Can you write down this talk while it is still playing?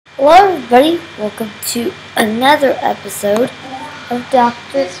Hello everybody, welcome to another episode of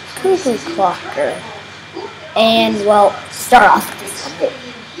Dr. Cuckoo Clocker. And well, start off this one.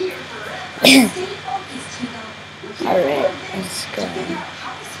 Alright, let's go.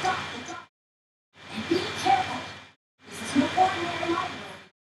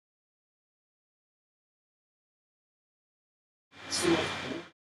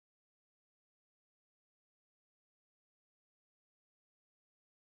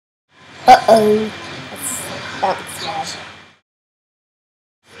 Uh-oh. That's bad.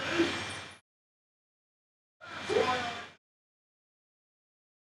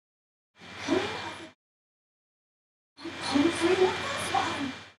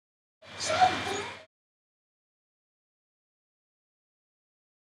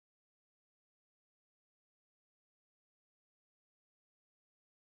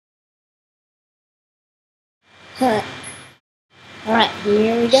 Alright,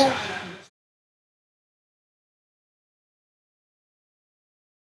 here we go.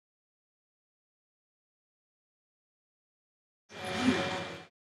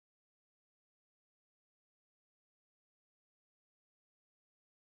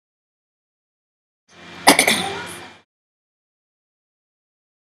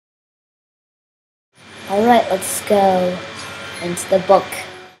 Alright, let's go into the book.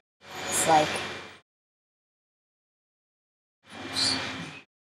 It's like...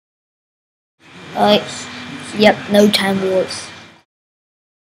 Yep, no time wars.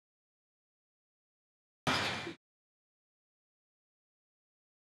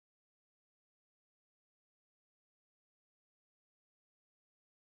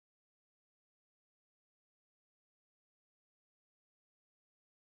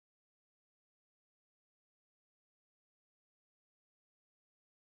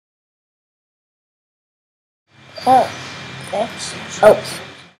 Oh, okay. Oh.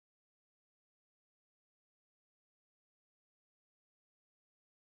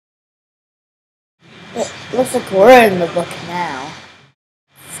 It looks like we're in the book now.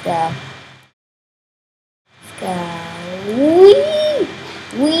 Let's go. Let's go. Wee!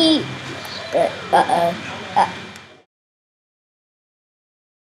 Wee! Uh-oh.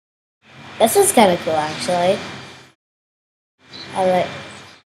 This is kind of cool, actually. Alright.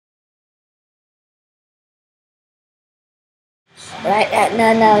 Right,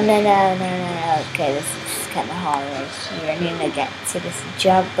 no. Okay, this is kind of hard right here. I need to get to this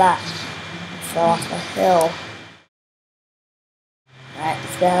jump back. Fell off the hill. Alright,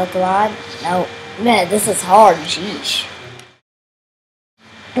 let's go, come on. No, man, this is hard, sheesh.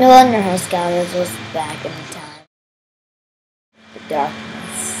 No wonder how Skylanders was back in the time. The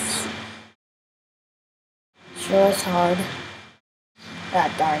darkness. Sure is hard. Ah,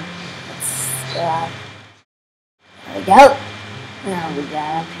 darn. Let's go. There we go. Now we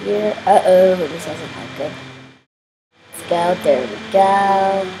got up here. Uh-oh, this doesn't look good. Let's go, there we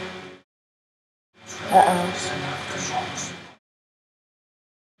go. Uh-oh.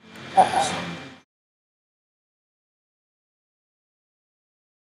 Uh-oh.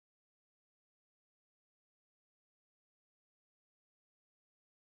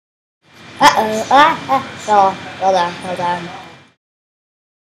 Uh-oh. Hold on.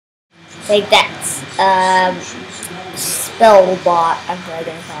 Take that. Spell bot. I'm probably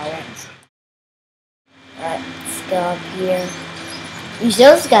gonna call it. Alright, let's go up here.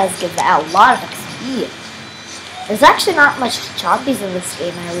 Those guys give out a lot of XP. There's actually not much zombies in this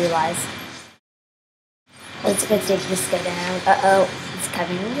game, I realize. Let's go take this guy down. Uh-oh, he's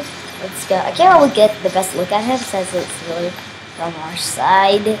coming. Let's go. I can't really get the best look at him since it's really from our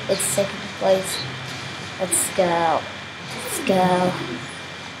side. It's second place. Let's go. Let's go.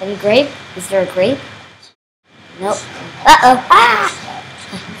 Any grape? Is there a grape? Nope. Uh-oh. Ah!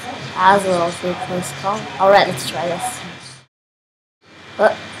 That was a little too close call. Alright, let's try this.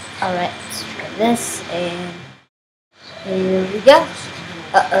 Alright, let's try this, and here we go.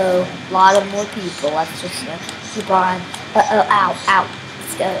 Uh-oh, a lot of more people. Let's just keep on. Uh-oh, ow.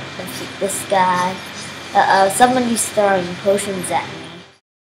 Let's go. Let's shoot this guy. Uh-oh, somebody's throwing potions at me.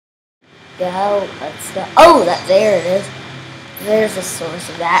 Go, let's go. Oh, there it is. There's the source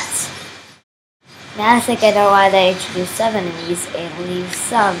of that. Now I think I know why they introduced 7 enemies and leave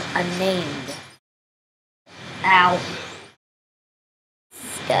some unnamed. Ow.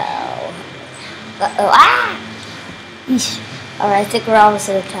 Let's go. Uh-oh, ah! Eesh. Alright, I think we're almost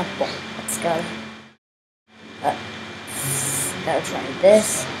at the temple. Let's go. Let's go try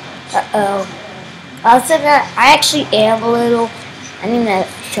this. Uh-oh. I actually am a little... I need to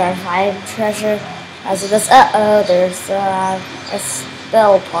try to find treasure. As of this, uh-oh, there's a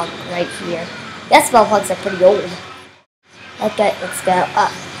spell punk right here. That spell punks are pretty old. Okay, let's go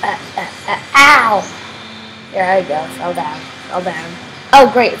up. Ow! There I go. Fell down. Fell down. Oh,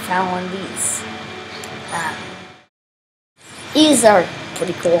 great. Found one of these. These are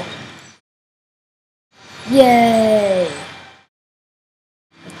pretty cool. Yay!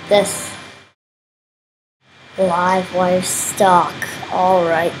 This. Live wire stock.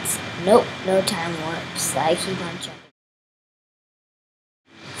 Alright. Nope, no time warps. I keep on checking.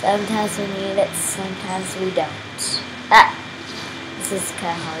 Sometimes we need it, sometimes we don't. This is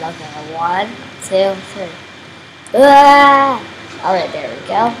kind of hard. Okay, 1, 2, 3. Alright, there we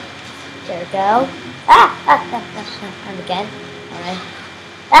go. There we go. And again. Alright.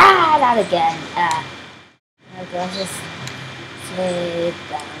 Not again. There we go. Just stay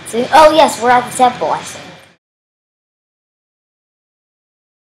balancing. Oh, yes, we're at the temple, I think.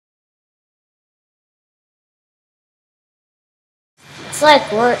 It's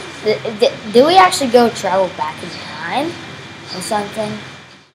like we're. Do we actually go travel back in time or something?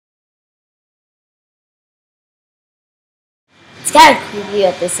 It's kind of creepy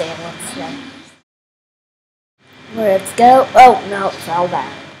at the same one. Let's go. Oh no, it fell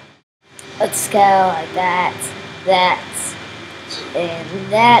down. Let's go like that,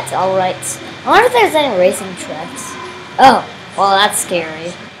 and that. All right. I wonder if there's any racing tracks. Oh, well, that's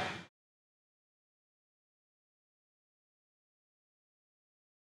scary.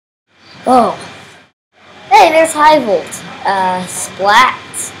 Oh. Hey, there's high volt,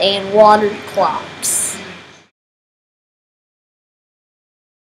 splats, and water clocks.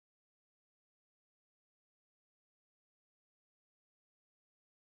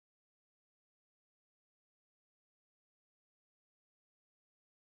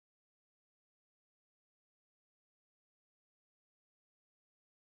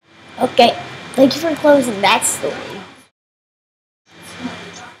 Okay, thank you for closing that story.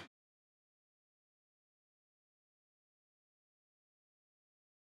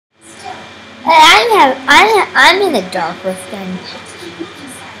 Hey, I'm in the dark with them.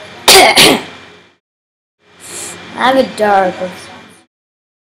 I'm a dark with.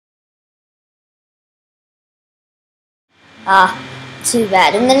 Too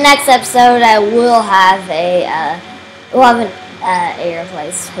bad. In the next episode, I will have an air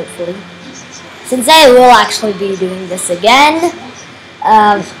place, hopefully. Since I will actually be doing this again,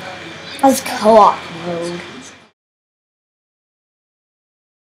 as co-op mode.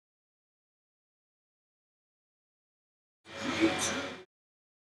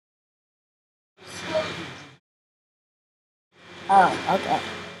 Oh, okay.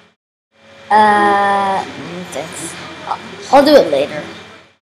 Thanks. I'll do it later.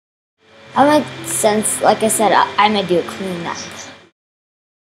 I might, since, like I said, I might do a clean up.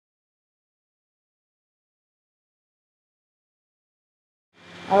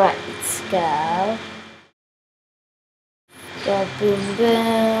 Alright, let's go. Go boom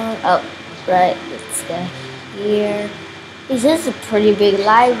boom. Oh, right, let's go here. This is a pretty big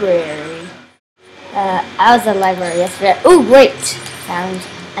library. I was at the library yesterday. Oh, great! Found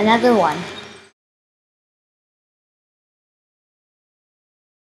another one.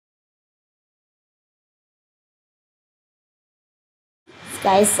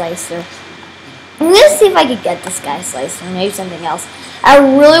 Sky Slicer. I'm gonna see if I could get the Sky Slicer, maybe something else. I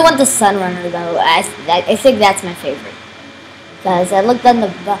really want the Sunrunner though. I think that's my favorite. Because I looked on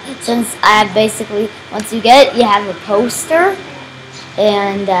the, since I basically, once you get it, you have a poster.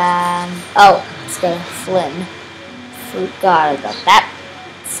 And, oh, let's go to Flynn. Forgot about that.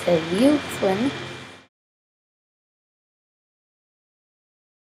 Let's go to you, Flynn.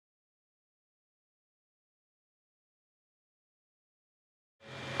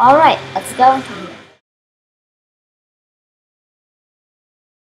 Alright, let's go.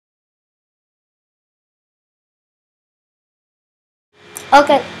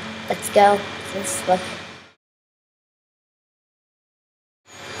 Okay, let's go. Let's look.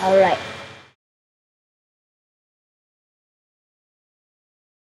 Alright.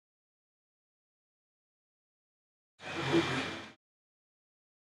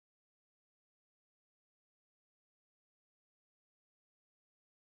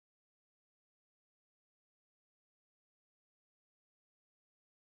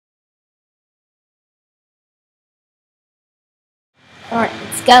 Alright,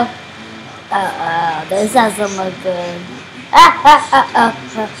 let's go. This doesn't look good.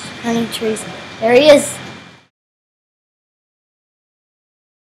 Honey trees. There he is.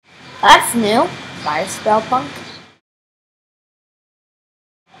 That's new. Fire spell punk.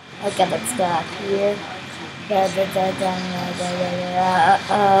 Okay, let's go up here.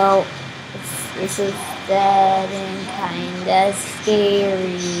 Uh-oh. This is getting kinda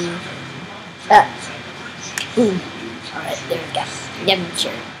scary. Boom. Alright, there we go. Yeah,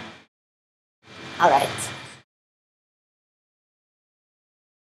 sure. Alright.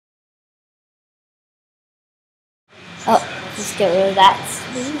 Oh, let's get rid of that,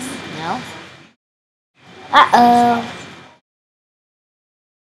 please. No. Uh-oh.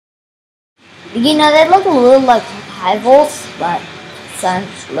 You know, they look a little like high volts, but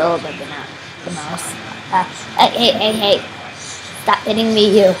sun's a little bit the most. Hey. Stop hitting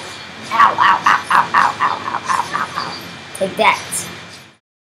me, you. Ow, ow, ow, ow, ow, ow, ow, ow, ow, ow. Take that.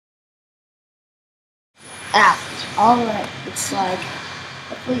 Ow. Alright, it's like,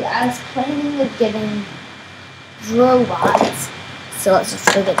 hopefully I was planning on getting Drobot. So let's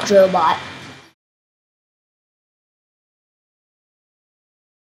just go get Drobot.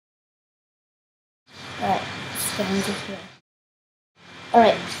 Alright, let's go into here.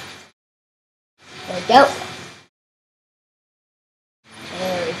 Alright. There we go.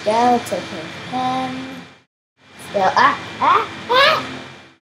 There we go. Take him. Let's go. Ah!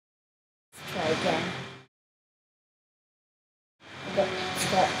 Let's try again. Let's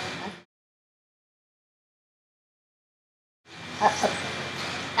go.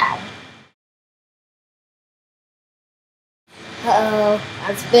 Ow. Uh-oh,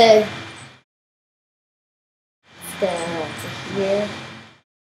 that's big. Let's go to here.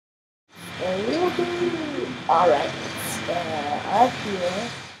 Alright, let's go up here.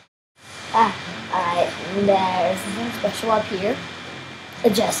 Alright, and there's something special up here.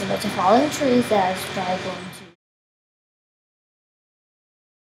 Adjustable to falling trees that I'm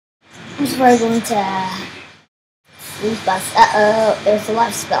probably going to sleep us. Uh-oh, there's a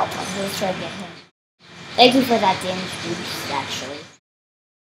life spell. Let's try to get him. Thank you for that damage boost, actually.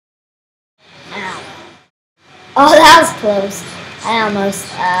 Ow. Oh, that was close. I almost,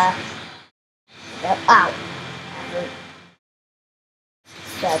 yep, ow.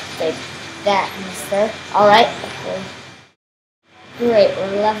 So take that, mister. Alright, okay. Great,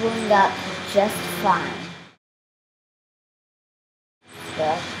 we're leveling up just fine. So,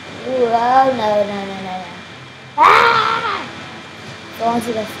 oh, no. Ah! Go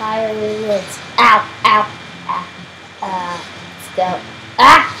into the fiery woods. Ow. Let's go.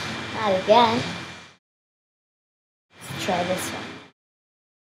 Ah! Not again. Let's try this one.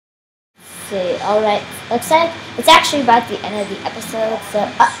 Let's see. Alright. Looks like it's actually about the end of the episode, so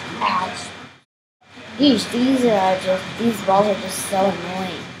ow. These balls are just so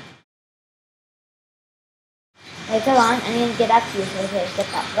annoying. Hey, come on, I need to get up here so I can get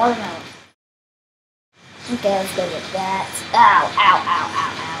that watermelon. Okay, let's go get that. Ow.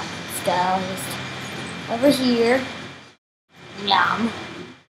 Let's go. Just over here. Yum.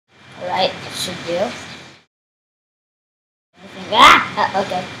 Alright, that should do.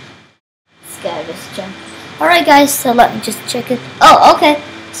 Okay. Let's go, just jump. Alright guys, so let me just check it. Oh, okay.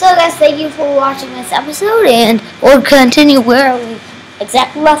 So guys, thank you for watching this episode, and we'll continue where we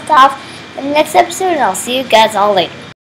exactly left off in the next episode, and I'll see you guys all later.